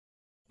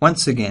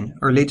Once again,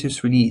 our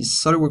latest release,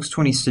 SolidWorks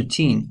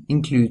 2013,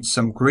 includes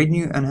some great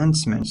new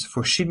enhancements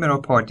for sheet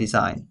metal part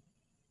design.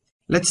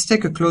 Let's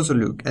take a closer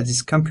look at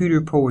this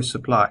computer power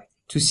supply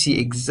to see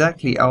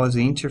exactly how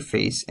the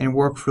interface and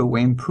workflow were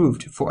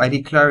improved for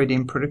added clarity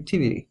and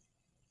productivity.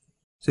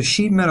 The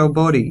sheet metal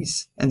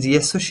bodies and the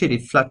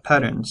associated flat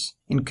patterns,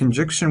 in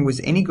conjunction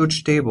with any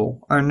gauge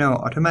table, are now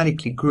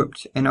automatically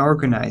grouped and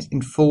organized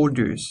in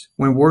folders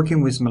when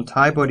working with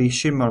multi-body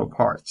sheet metal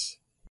parts.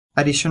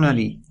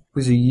 Additionally,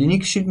 with a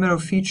unique sheet metal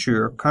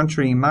feature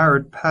contouring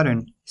mirrored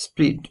pattern,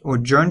 split or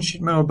joint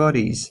sheet metal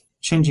bodies,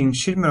 changing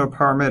sheet metal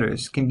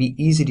parameters can be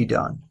easily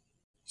done.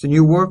 The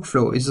new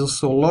workflow is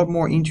also a lot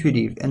more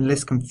intuitive and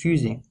less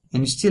confusing,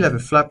 and you still have a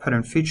flat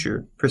pattern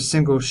feature per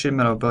single sheet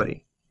metal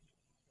body.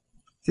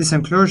 This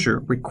enclosure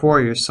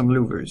requires some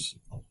louvers.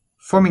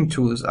 Forming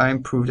tools are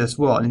improved as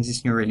well in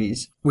this new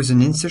release, with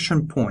an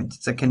insertion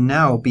point that can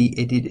now be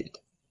edited.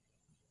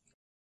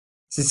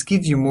 This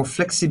gives you more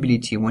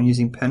flexibility when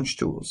using punch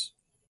tools.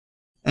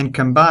 And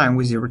combined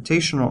with the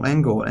rotational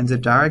angle and the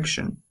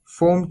direction,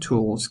 form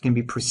tools can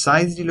be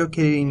precisely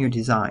located in your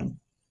design.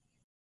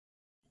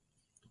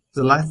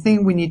 The last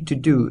thing we need to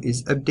do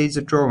is update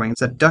the drawing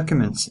that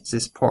documents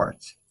this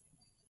part.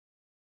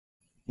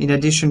 In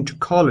addition to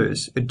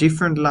colors, a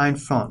different line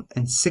font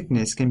and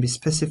thickness can be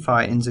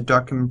specified in the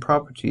document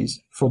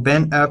properties for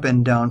bend up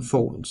and down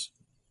folds.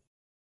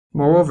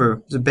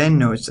 Moreover, the bend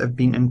notes have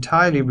been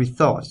entirely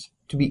rethought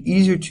to be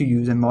easier to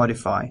use and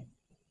modify.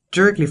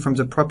 Directly from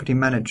the property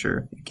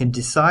manager, you can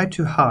decide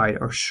to hide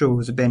or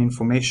show the bend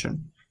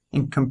information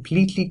and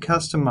completely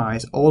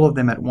customize all of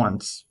them at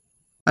once.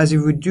 As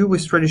you would do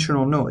with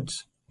traditional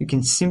notes, you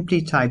can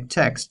simply type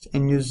text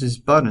and use these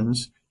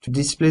buttons to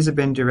display the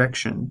bend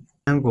direction,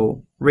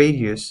 angle,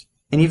 radius,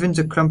 and even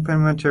the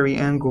complementary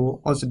angle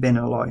or the bend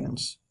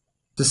alliance.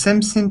 The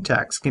same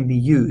syntax can be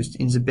used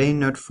in the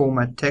bend note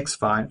format text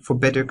file for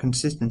better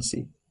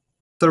consistency.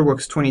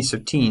 SolidWorks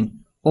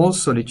 2013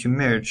 also let you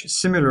merge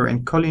similar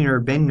and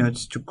collinear bend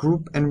notes to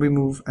group and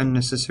remove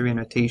unnecessary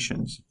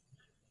annotations.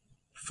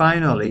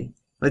 Finally,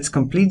 let's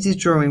complete this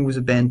drawing with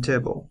a bend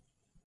table.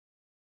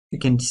 You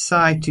can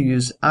decide to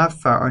use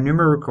alpha or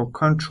numerical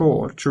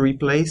control to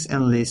replace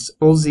and list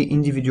all the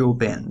individual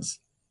bends.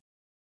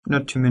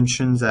 Not to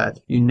mention that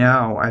you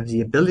now have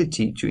the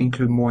ability to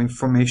include more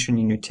information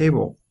in your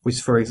table, with,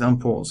 for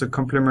example, the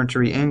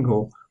complementary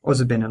angle or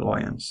the bend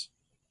alliance.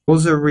 All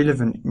the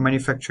relevant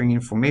manufacturing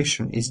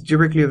information is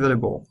directly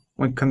available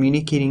when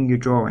communicating your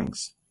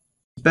drawings.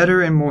 With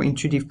better and more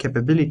intuitive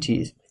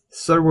capabilities,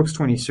 SolidWorks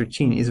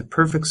 2013 is a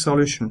perfect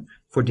solution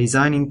for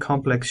designing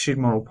complex sheet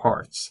metal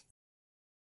parts.